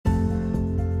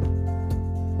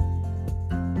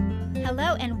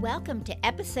Hello and welcome to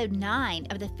episode 9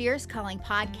 of the Fierce Calling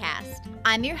podcast.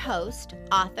 I'm your host,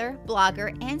 author,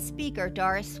 blogger, and speaker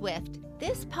Doris Swift.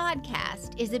 This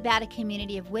podcast is about a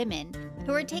community of women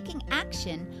who are taking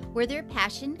action where their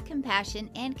passion, compassion,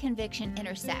 and conviction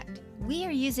intersect. We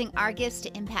are using our gifts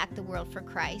to impact the world for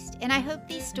Christ, and I hope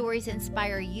these stories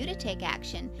inspire you to take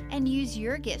action and use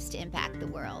your gifts to impact the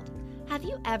world. Have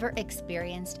you ever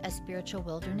experienced a spiritual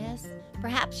wilderness?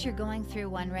 Perhaps you're going through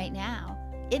one right now.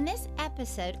 In this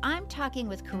episode, I'm talking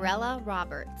with Corella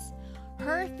Roberts.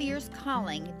 Her fierce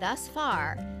calling thus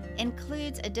far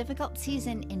includes a difficult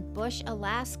season in Bush,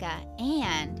 Alaska,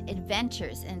 and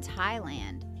adventures in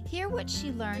Thailand. Hear what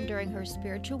she learned during her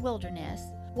spiritual wilderness,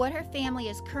 what her family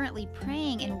is currently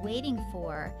praying and waiting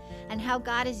for, and how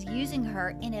God is using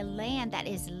her in a land that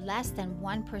is less than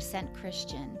 1%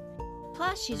 Christian.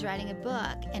 Plus, she's writing a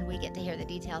book, and we get to hear the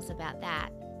details about that.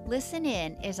 Listen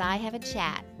in as I have a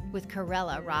chat with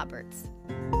Corella Roberts.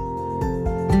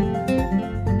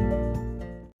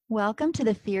 Welcome to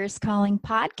the Fierce Calling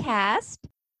podcast.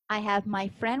 I have my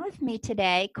friend with me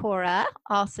today, Cora,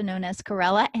 also known as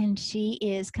Corella, and she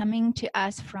is coming to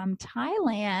us from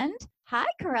Thailand. Hi,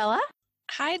 Corella.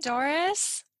 Hi,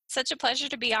 Doris. Such a pleasure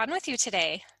to be on with you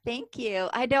today. Thank you.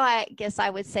 I know I guess I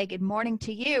would say good morning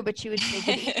to you, but you would say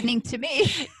good evening to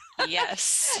me.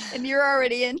 Yes. And you're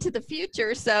already into the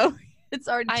future, so it's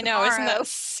already tomorrow. I know, isn't that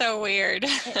so weird?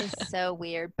 It is so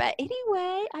weird. But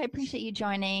anyway, I appreciate you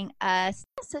joining us.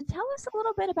 So tell us a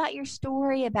little bit about your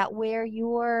story, about where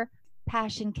your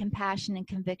passion, compassion, and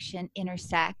conviction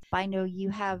intersect. I know you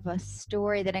have a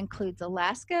story that includes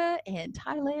Alaska and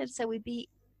Thailand, so we'd be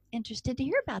interested to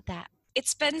hear about that.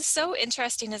 It's been so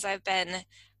interesting as I've been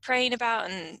praying about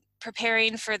and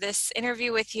preparing for this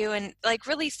interview with you and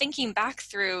really thinking back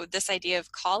through this idea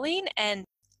of calling. And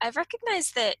I've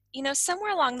recognized that,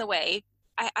 somewhere along the way,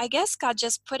 I guess God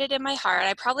just put it in my heart.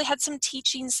 I probably had some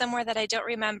teaching somewhere that I don't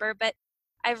remember, but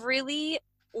I've really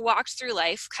walked through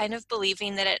life kind of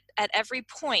believing that at every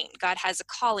point God has a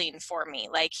calling for me.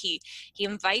 Like he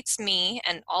invites me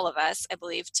and all of us, I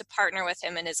believe, to partner with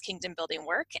him in his kingdom building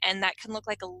work. And that can look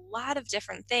like a lot of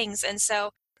different things. And so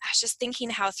I was just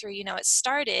thinking how through, it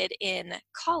started in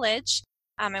college.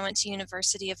 I went to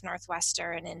University of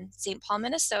Northwestern in St. Paul,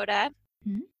 Minnesota.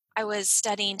 Mm-hmm. I was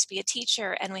studying to be a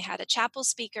teacher, and we had a chapel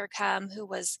speaker come who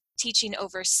was teaching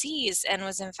overseas and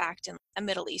was in fact in a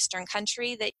Middle Eastern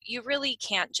country that you really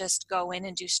can't just go in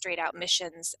and do straight out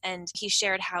missions. And he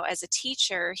shared how as a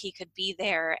teacher, he could be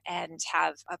there and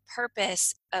have a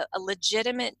purpose, a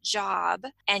legitimate job,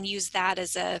 and use that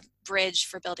as a bridge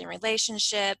for building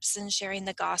relationships and sharing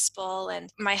the gospel. And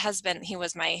my husband, he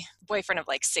was my boyfriend of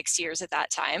 6 years at that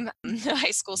time,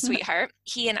 high school sweetheart.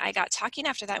 He and I got talking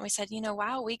after that, and we said,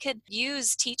 wow, we could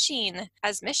use teaching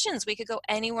as missions. We could go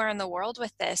anywhere in the world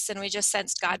with this. And we just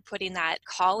sensed God putting that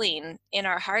calling in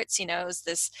our hearts. It was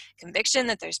this conviction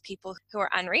that there's people who are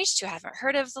unreached, who haven't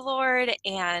heard of the Lord.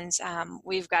 And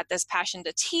we've got this passion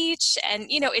to teach. And,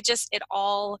 it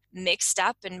all mixed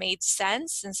up and made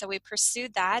sense. And so we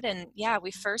pursued that. And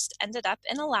we first ended up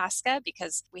in Alaska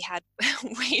because we had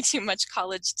way too much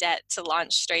college debt to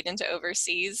launch straight into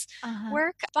overseas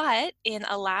work. But in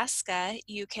Alaska,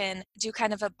 you can do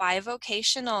kind of a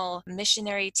bivocational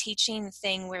missionary teaching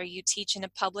thing where you teach in a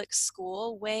public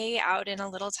school way out in a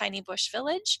little tiny bush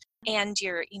village. And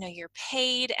you're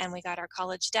paid, and we got our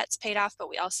college debts paid off,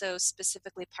 but we also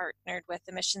specifically partnered with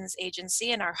the missions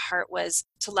agency, and our heart was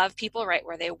to love people right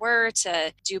where they were,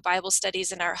 to do Bible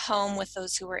studies in our home with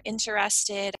those who were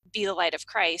interested, be the light of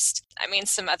Christ.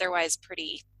 Some otherwise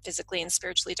pretty physically and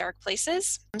spiritually dark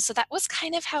places. So that was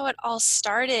kind of how it all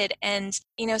started. And,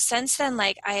 since then,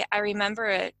 I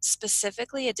remember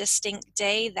specifically a distinct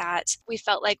day that we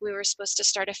felt like we were supposed to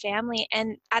start a family.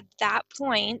 And at that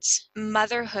point,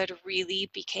 motherhood really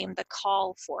became the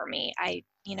call for me. I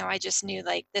just knew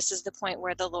this is the point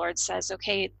where the Lord says,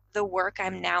 okay, the work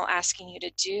I'm now asking you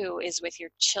to do is with your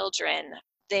children.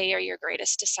 They are your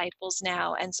greatest disciples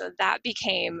now. And so that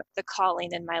became the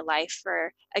calling in my life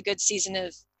for a good season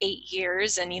of 8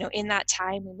 years. And, in that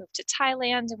time, we moved to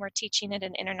Thailand and we're teaching at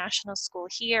an international school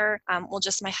here.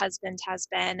 Just my husband has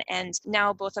been. And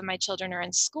now both of my children are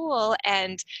in school,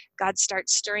 and God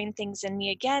starts stirring things in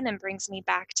me again and brings me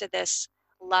back to this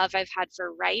love I've had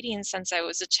for writing since I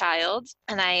was a child.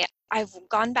 And I've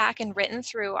gone back and written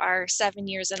through our 7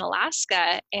 years in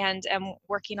Alaska and am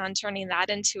working on turning that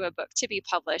into a book to be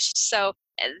published. So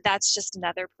that's just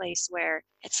another place where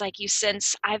it's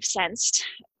I've sensed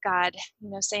God,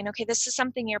 saying, okay, this is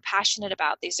something you're passionate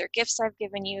about. These are gifts I've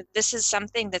given you. This is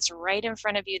something that's right in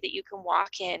front of you that you can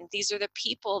walk in. These are the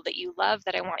people that you love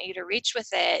that I want you to reach with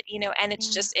it, and it's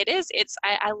Yeah. just,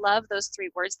 I love those three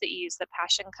words that you use, the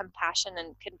passion, compassion,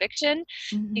 and conviction,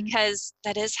 Mm-hmm. because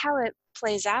that is how it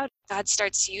plays out. God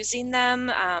starts using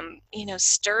them,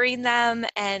 stirring them.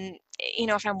 And,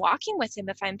 if I'm walking with him,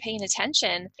 if I'm paying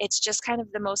attention, it's just kind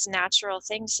of the most natural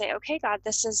thing to say, okay, God,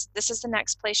 this is the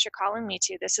next place you're calling me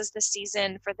to. This is the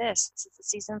season for this. This is the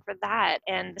season for that.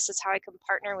 And this is how I can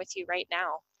partner with you right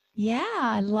now. Yeah,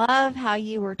 I love how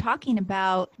you were talking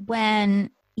about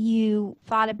when you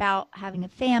thought about having a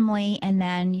family and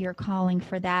then your calling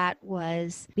for that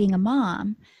was being a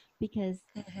mom, because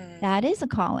Mm-hmm. that is a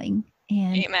calling.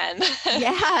 And Amen.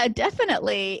 yeah,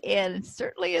 definitely. And it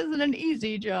certainly isn't an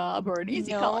easy job or an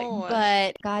easy calling, No.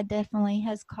 but God definitely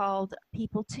has called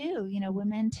people too,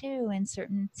 women too, in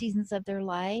certain seasons of their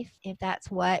life, if that's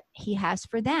what He has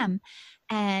for them.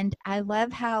 And I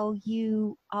love how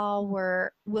you all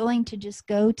were willing to just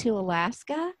go to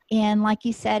Alaska. And like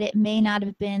you said, it may not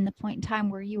have been the point in time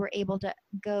where you were able to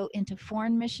go into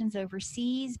foreign missions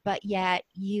overseas, but yet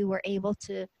you were able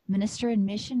to minister in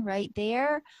mission right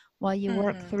there while you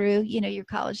work Mm-hmm. through, your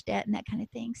college debt and that kind of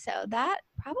thing. So that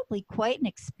probably quite an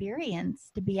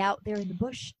experience to be out there in the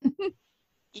bush.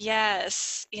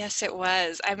 Yes, yes, it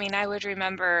was. I mean, I would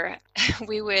remember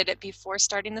we would, before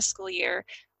starting the school year,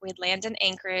 we'd land in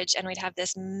Anchorage and we'd have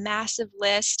this massive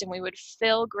list and we would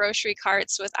fill grocery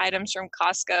carts with items from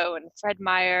Costco and Fred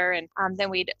Meyer. And then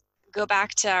we'd go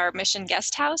back to our mission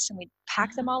guest house and we'd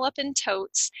pack them Uh-huh. all up in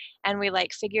totes. And we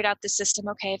figured out the system.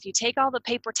 Okay, if you take all the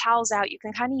paper towels out, you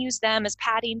can kind of use them as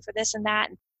padding for this and that.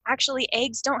 And actually,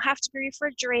 eggs don't have to be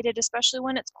refrigerated, especially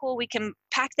when it's cool. We can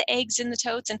pack the eggs in the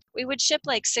totes, and we would ship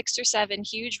 6 or 7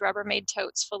 huge Rubbermaid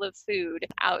totes full of food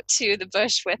out to the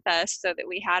bush with us so that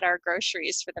we had our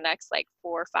groceries for the next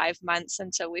 4 or 5 months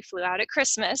until we flew out at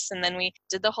Christmas. And then we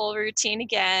did the whole routine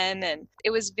again. And it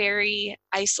was very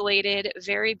isolated,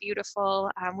 very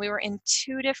beautiful. We were in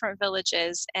 2 different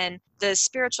villages, and the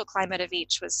spiritual climate of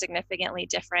each was significantly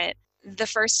different. The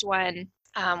first one,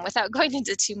 without going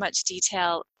into too much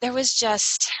detail,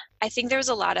 I think there was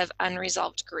a lot of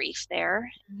unresolved grief there.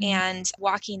 Mm-hmm. And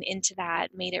walking into that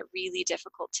made it really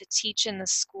difficult to teach in the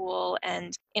school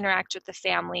and interact with the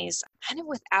families, kind of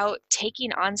without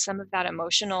taking on some of that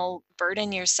emotional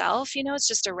burden yourself. It's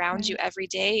just around you Right. every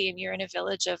day, and you're in a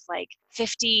village of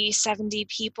 50, 70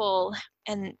 people.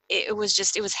 And it was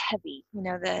heavy.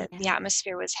 The Yeah.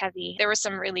 atmosphere was heavy. There were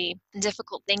some really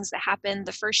difficult things that happened.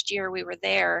 The first year we were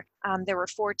there were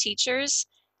 4 teachers.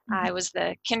 Mm-hmm. I was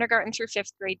the kindergarten through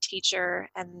 5th grade teacher.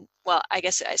 And well, I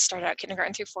guess I started out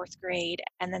kindergarten through 4th grade.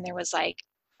 And then there was a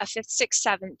 5th, 6th,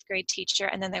 7th grade teacher.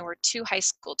 And then there were 2 high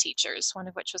school teachers, one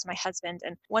of which was my husband.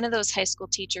 And one of those high school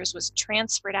teachers was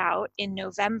transferred out in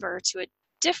November to a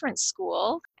different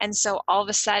school. And so all of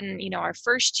a sudden, our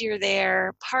first year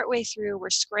there, partway through, we're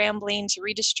scrambling to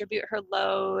redistribute her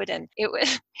load. And it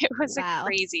was a Wow.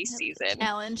 crazy That was a season.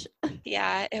 challenge.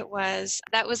 Yeah, it was.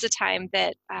 That was a time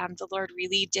that the Lord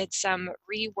really did some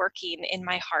reworking in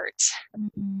my heart.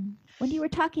 Mm-hmm. When you were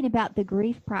talking about the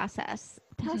grief process,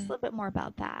 tell us a Mhm. little bit more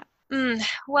about that.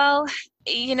 Well,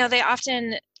 they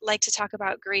often like to talk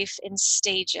about grief in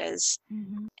stages.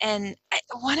 Mm-hmm. And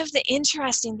one of the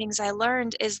interesting things I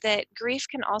learned is that grief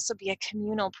can also be a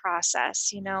communal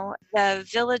process. The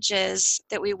villages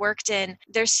that we worked in,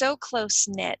 they're so close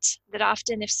knit that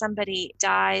often if somebody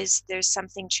dies, there's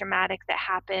something traumatic that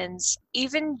happens,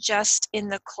 even just in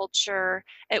the culture.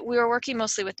 We were working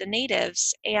mostly with the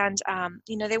natives, and,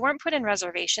 they weren't put in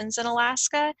reservations in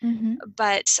Alaska, Mm-hmm.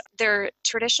 but their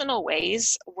traditional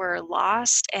ways were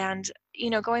lost. And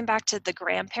going back to the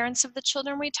grandparents of the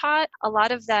children we taught, a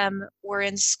lot of them were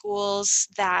in schools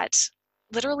that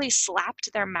literally slapped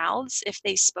their mouths if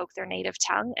they spoke their native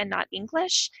tongue and not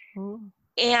English. Oh.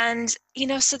 And,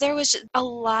 so there was a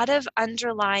lot of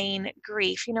underlying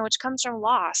grief, which comes from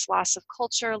loss of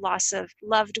culture, loss of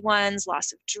loved ones,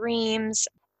 loss of dreams.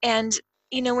 And,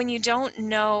 when you don't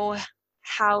know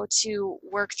how to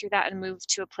work through that and move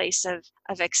to a place of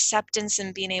acceptance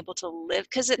and being able to live,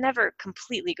 because it never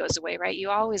completely goes away, right?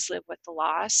 You always live with the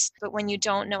loss. But when you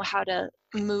don't know how to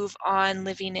move on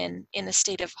living in a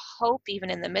state of hope, even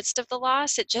in the midst of the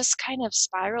loss, it just kind of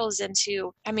spirals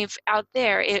into, out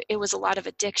there, it was a lot of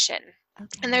addiction. And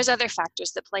Okay. there's other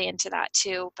factors that play into that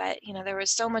too. But, there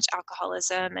was so much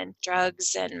alcoholism and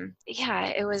drugs. And yeah,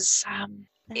 it was,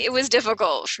 it was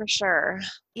difficult for sure.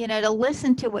 To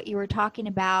listen to what you were talking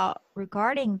about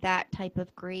regarding that type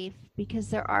of grief, because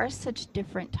there are such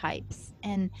different types,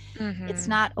 and it's Mm-hmm.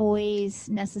 not always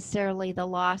necessarily the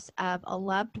loss of a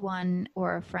loved one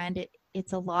or a friend.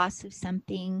 It's a loss of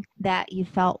something that you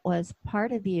felt was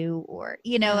part of you, or, a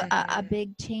Mm-hmm.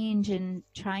 big change in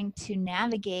trying to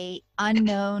navigate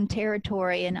unknown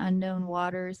territory and unknown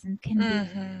waters, and can be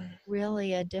Mm-hmm.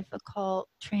 really a difficult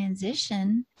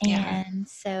transition. Yeah. And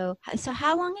so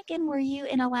how long again were you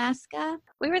in Alaska?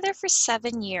 We were there for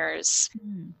 7 years.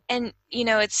 Hmm. And,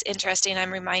 it's interesting.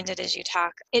 I'm reminded as you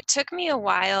talk, it took me a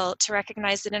while to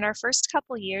recognize that in our first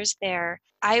couple years there,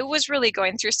 I was really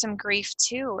going through some grief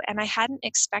too, and I hadn't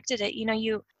expected it.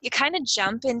 You kind of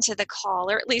jump into the call,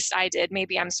 or at least I did.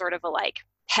 Maybe I'm sort of a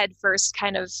head first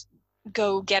kind of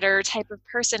go-getter type of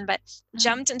person, but Uh,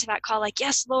 jumped into that call like,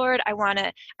 yes, Lord, I want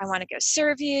to go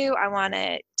serve you. I want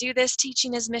to do this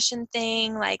teaching as mission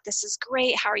thing. Like, this is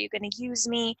great. How are you going to use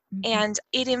me? mhm. And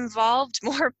it involved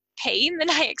more pain than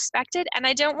I expected. And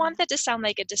I don't want that to sound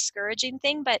like a discouraging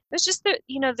thing, but it was just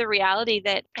the reality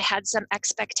that I had some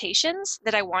expectations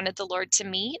that I wanted the Lord to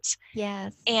meet.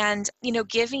 Yes. And,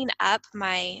 giving up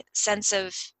my sense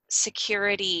of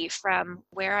security from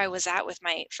where I was at with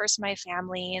my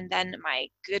family, and then my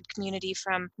good community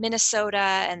from Minnesota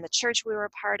and the church we were a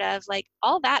part of, like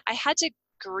all that, I had to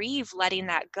grieve letting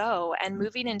that go and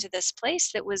moving into this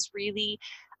place that was really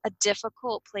a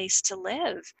difficult place to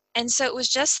live. And so it was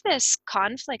just this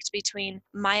conflict between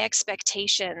my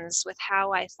expectations with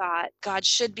how I thought God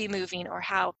should be moving, or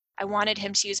how I wanted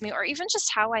him to use me, or even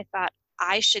just how I thought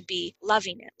I should be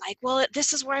loving it. Like, well,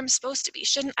 this is where I'm supposed to be.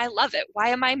 Shouldn't I love it? Why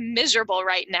am I miserable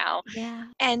right now? Yeah.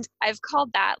 And I've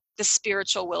called that the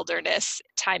spiritual wilderness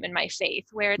time in my faith,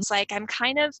 where it's like I'm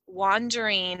kind of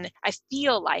wandering. I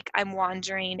feel like I'm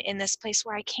wandering in this place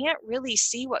where I can't really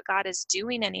see what God is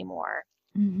doing anymore.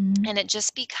 Mm-hmm. And it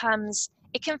just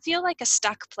it can feel like a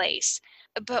stuck place.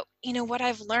 But, what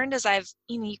I've learned is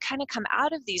you kind of come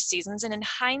out of these seasons, and in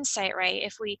hindsight, right,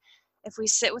 if we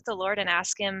sit with the Lord and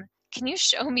ask him, can you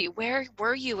show me, where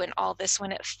were you in all this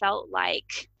when it felt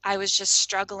like I was just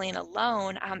struggling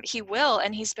alone? He will,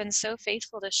 and he's been so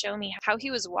faithful to show me how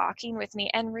he was walking with me,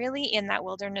 and really in that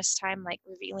wilderness time, like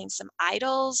revealing some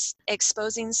idols,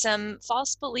 exposing some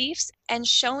false beliefs, and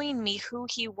showing me who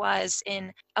he was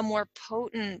in a more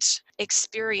potent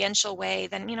experiential way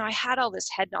than, I had all this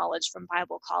head knowledge from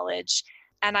Bible college,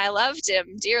 and I loved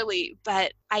him dearly,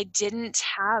 but I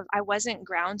wasn't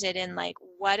grounded in like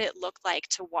what it looked like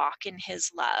to walk in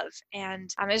his love. And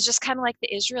it was just kind of like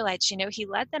the Israelites, he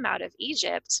led them out of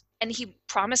Egypt, and he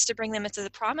promised to bring them into the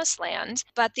promised land,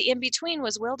 but the in-between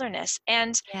was wilderness.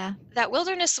 And Yeah. that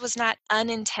wilderness was not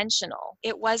unintentional.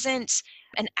 It wasn't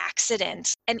an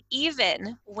accident. And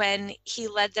even when he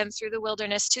led them through the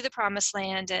wilderness to the promised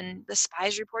land, and the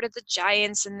spies reported the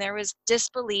giants, and there was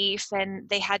disbelief, and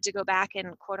they had to go back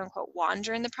and quote unquote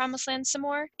wander in the promised land some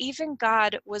more, even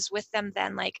God was with them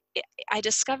then. I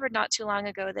discovered not too long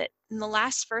ago that in the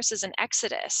last verses in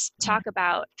Exodus Yeah. talk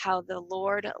about how the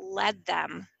Lord led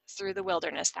them through the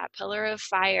wilderness, that pillar of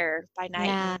fire by night.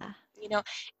 Yeah. And,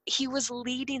 he was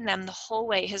leading them the whole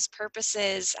way. His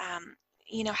purposes,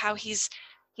 how he's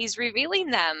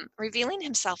revealing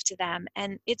himself to them.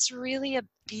 And it's really a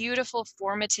beautiful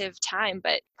formative time.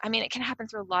 But it can happen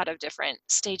through a lot of different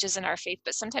stages in our faith,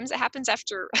 but sometimes it happens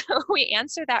after we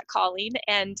answer that calling,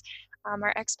 and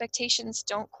our expectations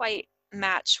don't quite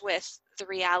match with the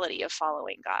reality of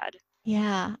following God.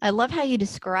 Yeah, I love how you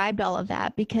described all of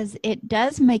that, because it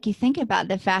does make you think about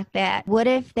the fact that what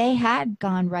if they had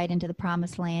gone right into the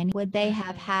promised land? Would they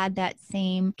have had that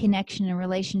same connection and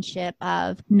relationship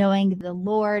of knowing the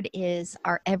Lord is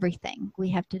our everything? We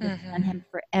have to depend on him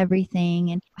for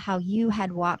everything, and how you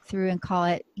had walked through and call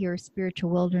it your spiritual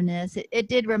wilderness. It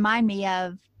did remind me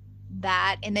of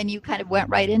that, and then you kind of went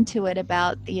right into it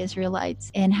about the Israelites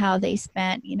and how they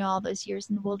spent all those years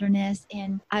in the wilderness.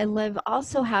 And I love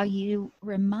also how you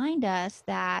remind us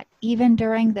that even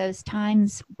during those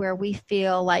times where we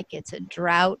feel like it's a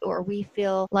drought, or we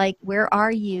feel like, where are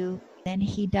you, then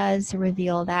he does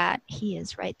reveal that he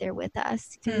is right there with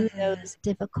us through those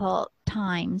difficult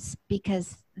times,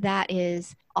 because that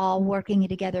is all working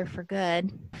together for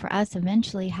good for us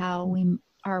eventually, how we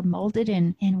are molded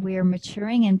and we're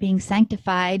maturing and being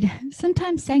sanctified.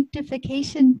 Sometimes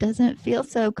sanctification doesn't feel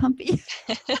so comfy.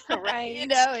 Right.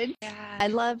 And Yeah. I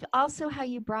love also how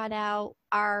you brought out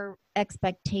our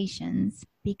expectations,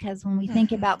 because when we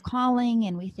think about calling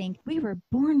and we think we were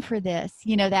born for this,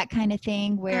 that kind of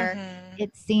thing, where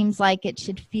it seems like it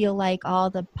should feel like all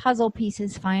the puzzle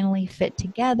pieces finally fit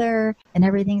together and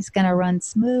everything's going to run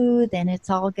smooth and it's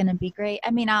all going to be great.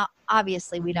 I mean,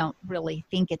 obviously we don't really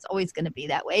think it's always going to be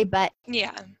that way, but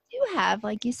Yeah. do have,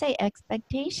 like you say,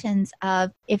 expectations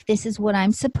of, if this is what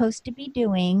I'm supposed to be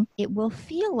doing, it will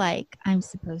feel like I'm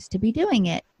supposed to be doing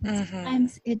it. But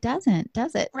sometimes it doesn't,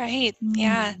 does it? Right.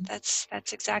 Yeah, that's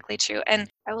exactly true. And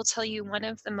I will tell you, one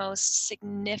of the most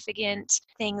significant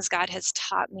things God has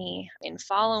taught me in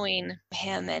following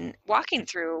him and walking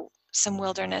through some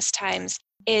wilderness times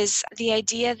is the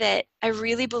idea that I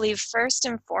really believe, first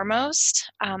and foremost,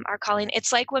 our calling.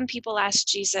 It's like when people ask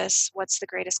Jesus, what's the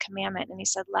greatest commandment? And he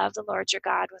said, love the Lord your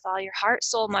God with all your heart,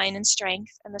 soul, mind, and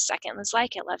strength. And the second is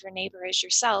like it, love your neighbor as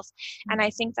yourself. And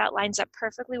I think that lines up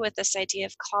perfectly with this idea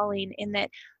of calling, in that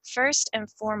first and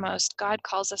foremost, God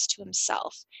calls us to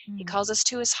himself. He calls us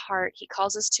to his heart. He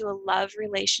calls us to a love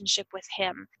relationship with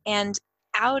him. And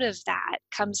out of that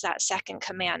comes that second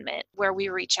commandment, where we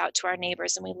reach out to our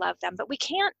neighbors and we love them. But we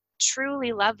can't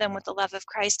truly love them with the love of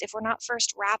Christ if we're not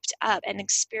first wrapped up and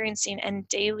experiencing and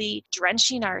daily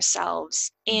drenching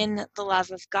ourselves in the love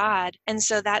of God. And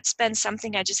so that's been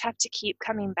something I just have to keep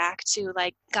coming back to.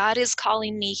 Like, God is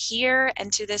calling me here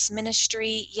and to this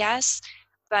ministry, yes,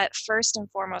 but first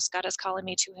and foremost, God is calling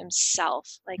me to himself.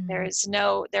 Like, there is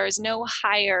no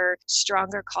higher,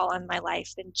 stronger call on my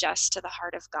life than just to the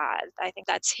heart of God. I think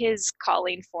that's his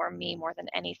calling for me more than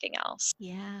anything else.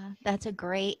 Yeah, that's a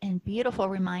great and beautiful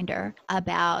reminder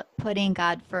about putting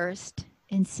God first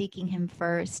and seeking him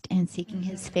first and seeking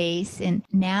his face. And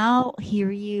now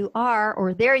here you are,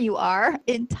 or there you are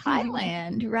in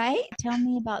Thailand, right? Tell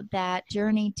me about that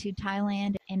journey to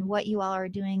Thailand and what you all are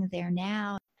doing there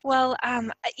now. Well,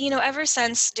 ever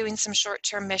since doing some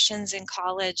short-term missions in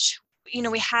college,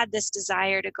 we had this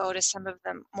desire to go to some of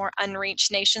the more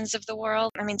unreached nations of the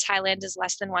world. I mean, Thailand is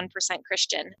less than 1%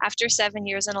 Christian. After 7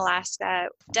 years in Alaska,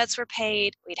 debts were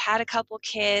paid. We'd had a couple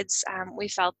kids. We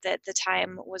felt that the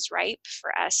time was ripe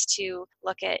for us to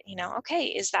look at, okay,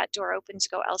 is that door open to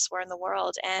go elsewhere in the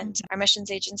world? And our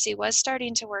missions agency was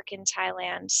starting to work in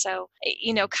Thailand. So,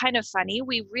 kind of funny,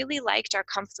 we really liked our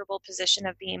comfortable position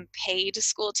of being paid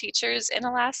school teachers in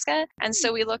Alaska. And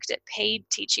so we looked at paid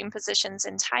teaching positions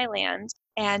in Thailand.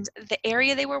 And the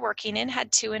area they were working in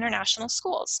had 2 international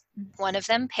schools. One of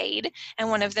them paid and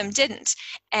one of them didn't.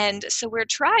 And so we're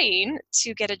trying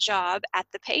to get a job at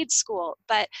the paid school.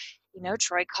 But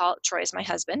Troy's my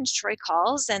husband. Troy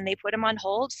calls and they put him on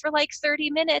hold for like 30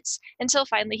 minutes until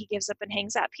finally he gives up and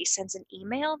hangs up. He sends an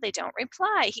email. They don't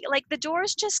reply. The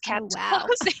doors just kept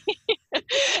closing.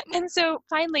 And so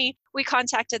finally we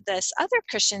contacted this other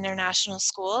Christian international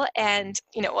school, and,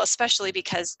 especially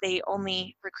because they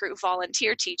only recruit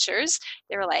volunteer teachers,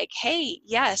 they were like, hey,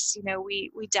 yes,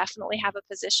 we definitely have a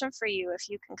position for you if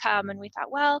you can come. And we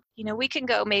thought, well, we can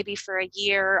go maybe for a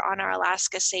year on our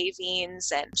Alaska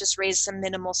savings and just raise some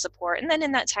minimal support. And then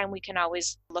in that time, we can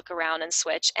always look around and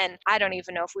switch. And I don't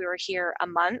even know if we were here a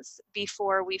month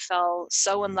before we fell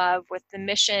so in love with the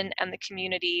mission and the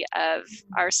community of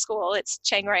our school. It's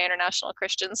Chiang Rai International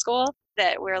Christian School,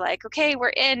 that we're like, okay, we're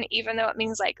in, even though it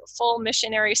means like full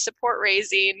missionary support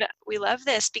raising. We love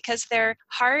this because their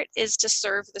heart is to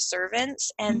serve the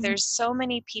servants. And there's so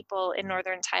many people in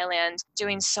northern Thailand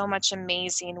doing so much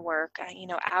amazing work,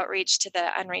 outreach to the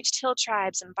unreached hill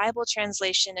tribes and Bible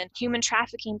translation and human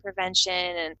trafficking prevention.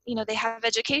 And, they have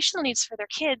educational needs for their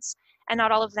kids. And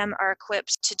not all of them are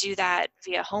equipped to do that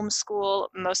via homeschool.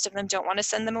 Most of them don't want to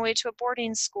send them away to a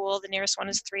boarding school. The nearest one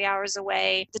is 3 hours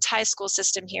away. The Thai school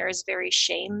system here is very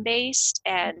shame-based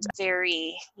and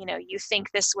very, you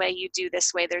think this way, you do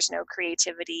this way. There's no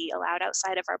creativity allowed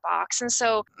outside of our box. And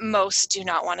so most do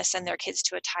not want to send their kids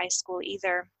to a Thai school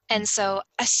either. And so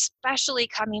especially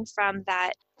coming from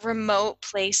that remote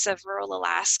place of rural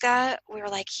Alaska, we were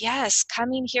like, yes,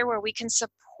 coming here where we can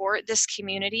support this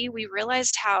community, we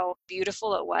realized how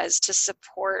beautiful it was to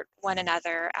support one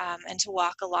another and to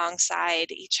walk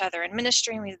alongside each other in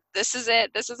ministry. This is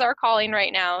it. This is our calling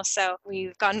right now. So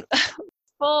we've gone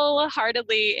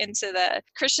full-heartedly into the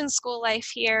Christian school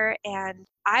life here, and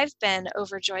I've been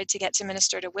overjoyed to get to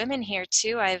minister to women here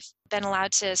too. I've been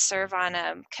allowed to serve on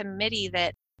a committee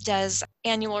that does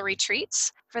annual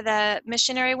retreats for the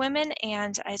missionary women,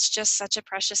 and it's just such a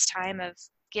precious time of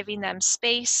giving them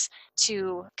space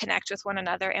to connect with one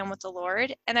another and with the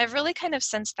Lord. And I've really kind of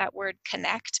sensed that word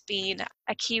connect being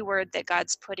a key word that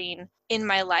God's putting in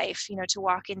my life, to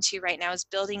walk into right now, is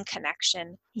building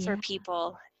connection for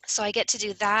people. So I get to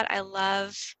do that. I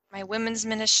love my women's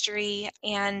ministry.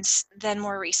 And then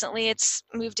more recently, it's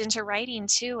moved into writing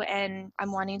too. And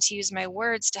I'm wanting to use my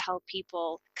words to help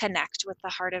people connect with the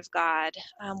heart of God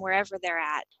wherever they're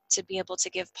at, to be able to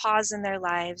give pause in their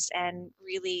lives and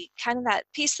really kind of that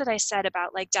piece that I said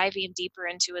about like diving deeper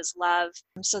into his love,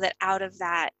 so that out of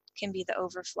that can be the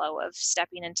overflow of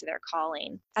stepping into their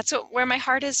calling. That's where my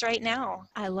heart is right now.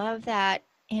 I love that.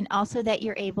 And also that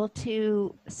you're able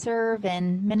to serve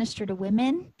and minister to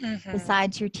women Mm-hmm.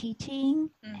 besides your teaching,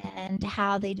 Mm-hmm. and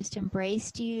how they just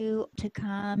embraced you to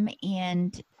come.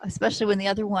 And especially when the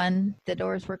other one, the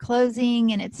doors were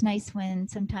closing. And it's nice when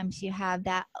sometimes you have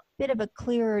that bit of a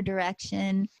clearer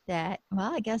direction that,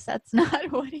 well, I guess that's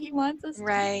not what he wants us to do.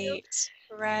 Right,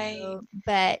 right.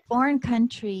 But foreign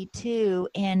country too,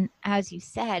 and as you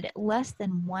said, less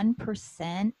than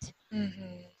 1% Mm-hmm.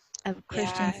 of Yeah.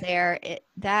 Christians there.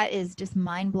 That is just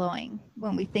mind blowing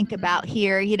when we think about Mm-hmm.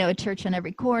 here, a church on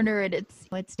every corner, and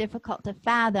it's difficult to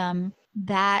fathom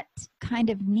that kind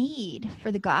of need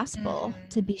for the gospel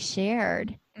to be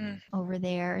shared Mm-hmm. over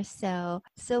there. So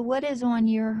what is on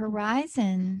your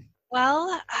horizon?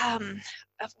 Well,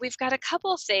 we've got a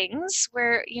couple things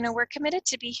where, we're committed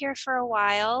to be here for a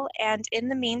while. And in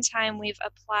the meantime, we've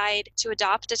applied to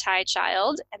adopt a Thai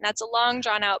child. And that's a long,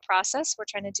 drawn out process. We're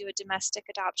trying to do a domestic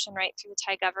adoption right through the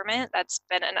Thai government. That's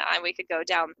been we could go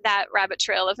down that rabbit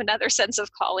trail of another sense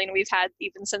of calling we've had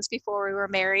even since before we were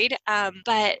married.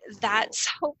 But that's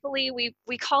hopefully,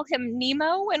 we call him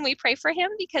Nemo when we pray for him,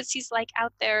 because he's like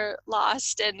out there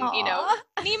lost and, Aw,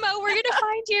 Nemo, we're going to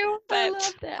find you. I But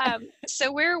love that.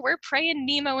 so we're praying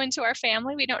Nemo into our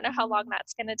family. We don't know how long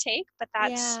that's going to take, but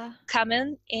that's Yeah.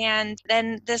 coming. And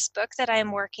then this book that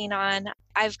I'm working on,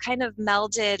 I've kind of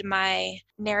melded my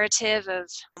narrative of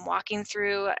walking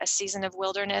through a season of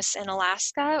wilderness in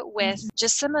Alaska with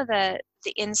just some of the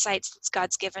insights that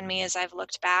God's given me as I've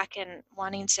looked back, and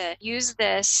wanting to use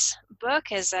this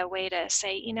book as a way to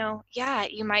say, yeah,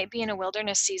 you might be in a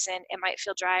wilderness season. It might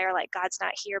feel dry or like God's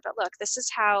not here, but look, this is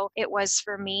how it was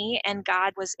for me, and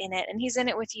God was in it, and he's in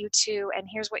it with you too. And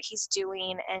here's what he's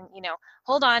doing. And,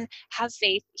 hold on, have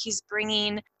faith. He's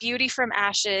bringing beauty from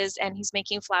ashes, and he's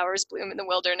making flowers bloom in the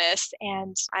wilderness.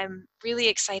 And I'm really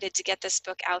excited to get this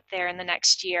book out there in the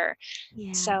next year.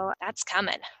 Yeah. So that's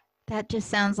coming. That just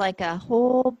sounds like a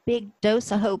whole big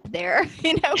dose of hope there,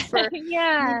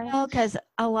 Yeah. because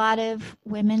a lot of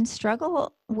women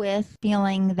struggle with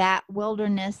feeling that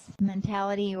wilderness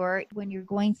mentality, or when you're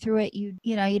going through it, you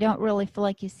don't really feel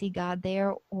like you see God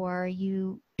there, or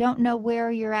you don't know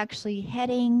where you're actually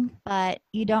heading, but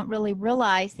you don't really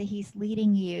realize that he's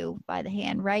leading you by the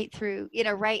hand right through,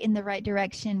 right in the right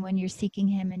direction when you're seeking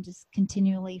him and just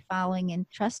continually following and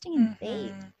trusting in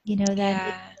faith. That is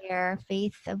Yeah. their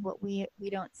faith of what we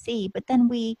don't see, but then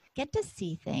we get to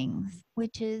see things,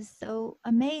 which is so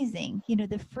amazing.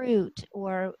 The fruit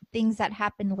or things that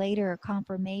happen later,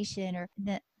 confirmation, or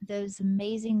those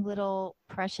amazing little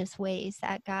precious ways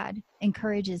that God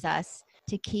encourages us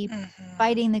to keep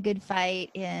fighting the good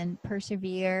fight and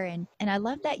persevere. And I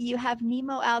love that you have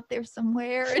Nemo out there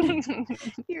somewhere, and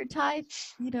your Thai,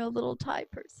 little Thai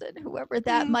person, whoever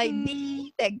that might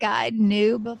be, that God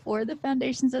knew before the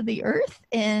foundations of the earth,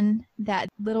 and that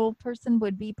little person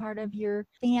would be part of your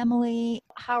family.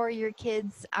 How are your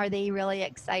kids? Are they really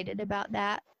excited about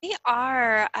that? They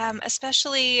are,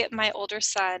 especially my older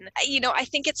son. I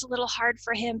think it's a little hard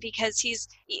for him because he's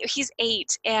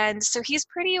 8, and so he's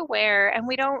pretty aware, and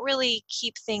we don't really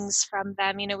keep things from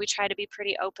them. We try to be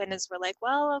pretty open, as we're like,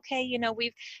 well, okay,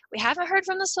 we haven't heard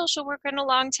from the social worker in a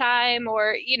long time,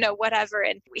 or whatever.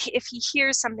 And if he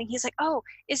hears something, he's like, oh,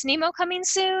 is Nemo coming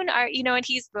soon? And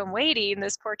he's been waiting.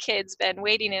 This poor kid's been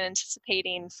waiting and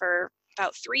anticipating for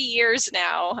about 3 years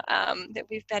now, that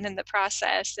we've been in the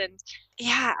process. And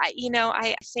yeah,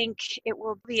 I think it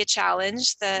will be a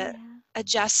challenge, the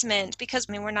adjustment, because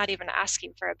we're not even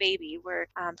asking for a baby. We're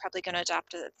probably going to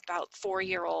adopt about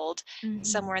 4-year-old,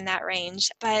 somewhere in that range.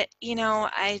 But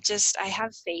I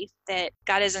have faith that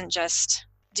God isn't just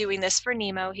doing this for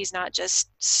Nemo. He's not just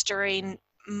stirring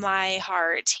my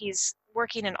heart. He's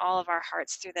working in all of our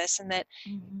hearts through this, and that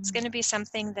it's going to be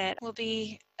something that will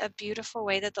be a beautiful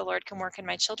way that the Lord can work in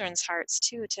my children's hearts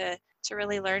too, to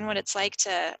really learn what it's like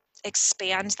to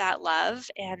expand that love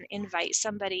and invite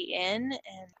somebody in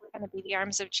and kind of be the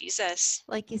arms of Jesus.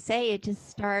 Like you say, it just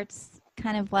starts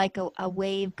kind of like a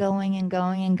wave going and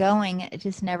going and going. It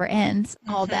just never ends.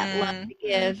 All that love to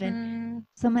give. And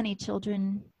so many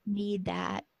children need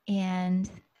that. And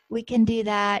We can do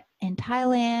that in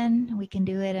Thailand. We can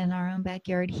do it in our own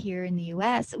backyard here in the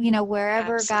U.S.,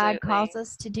 wherever God calls Absolutely.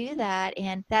 us to do that.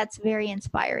 And that's very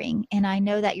inspiring. And I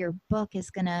know that your book is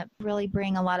going to really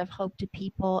bring a lot of hope to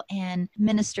people and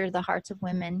minister to the hearts of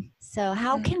women. So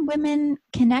how can women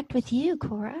connect with you,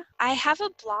 Cora? I have a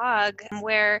blog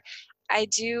where I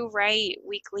do write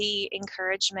weekly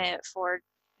encouragement for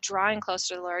drawing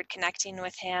closer to the Lord, connecting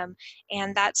with Him.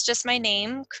 And that's just my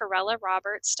name,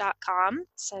 CorellaRoberts.com.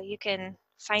 So you can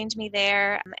find me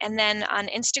there. And then on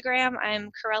Instagram, I'm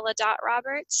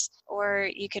Corella.Roberts, or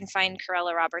you can find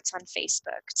Corella Roberts on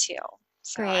Facebook too.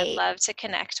 So I'd Great. love to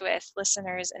connect with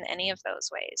listeners in any of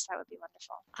those ways. That would be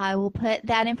wonderful. I will put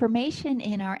that information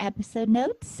in our episode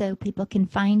notes so people can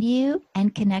find you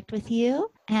and connect with you.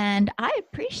 And I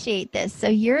appreciate this. So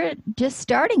you're just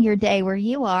starting your day where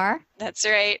you are. That's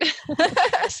right.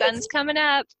 The sun's coming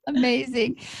up.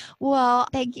 Amazing. Well,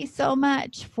 thank you so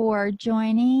much for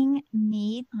joining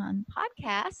me on the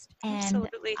podcast. And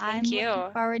Absolutely. I'm Thank you.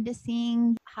 looking forward to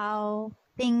seeing how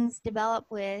things develop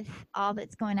with all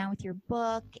that's going on with your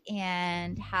book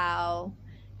and how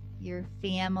your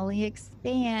family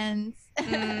expands.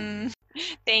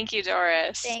 Thank you,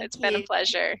 Doris. It's been a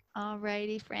pleasure. All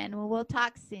righty, friend. Well, we'll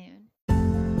talk soon.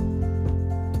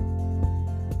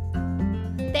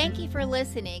 Thank you for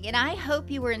listening, and I hope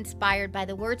you were inspired by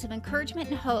the words of encouragement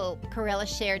and hope Corella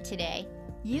shared today.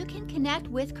 You can connect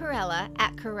with Corella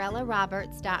at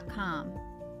CorellaRoberts.com,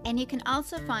 and you can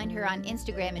also find her on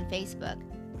Instagram and Facebook.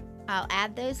 I'll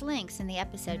add those links in the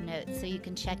episode notes so you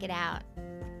can check it out.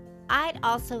 I'd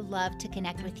also love to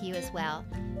connect with you as well.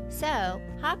 So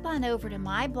hop on over to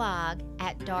my blog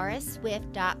at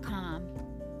dorisswift.com.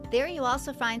 There you'll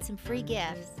also find some free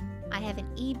gifts. I have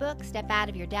an ebook, Step Out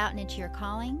of Your Doubt and Into Your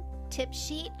Calling, tip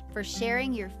sheet for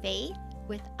sharing your faith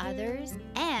with others,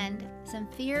 and some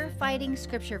fear-fighting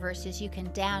scripture verses you can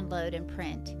download and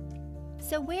print.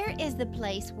 So where is the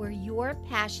place where your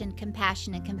passion,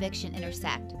 compassion, and conviction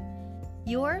intersect?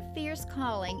 Your fierce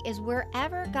calling is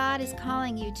wherever God is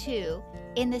calling you to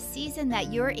in the season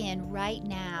that you're in right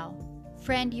now.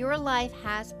 Friend, your life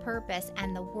has purpose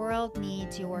and the world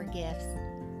needs your gifts.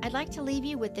 I'd like to leave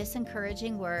you with this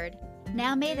encouraging word.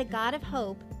 Now may the God of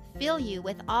hope fill you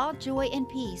with all joy and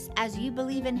peace as you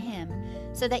believe in Him,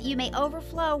 so that you may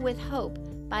overflow with hope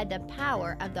by the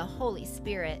power of the Holy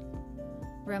Spirit.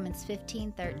 Romans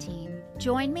 15:13.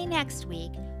 Join me next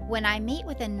week when I meet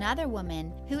with another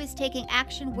woman who is taking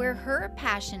action where her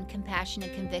passion, compassion,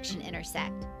 and conviction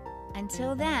intersect.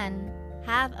 Until then,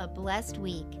 have a blessed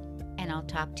week, and I'll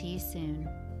talk to you soon.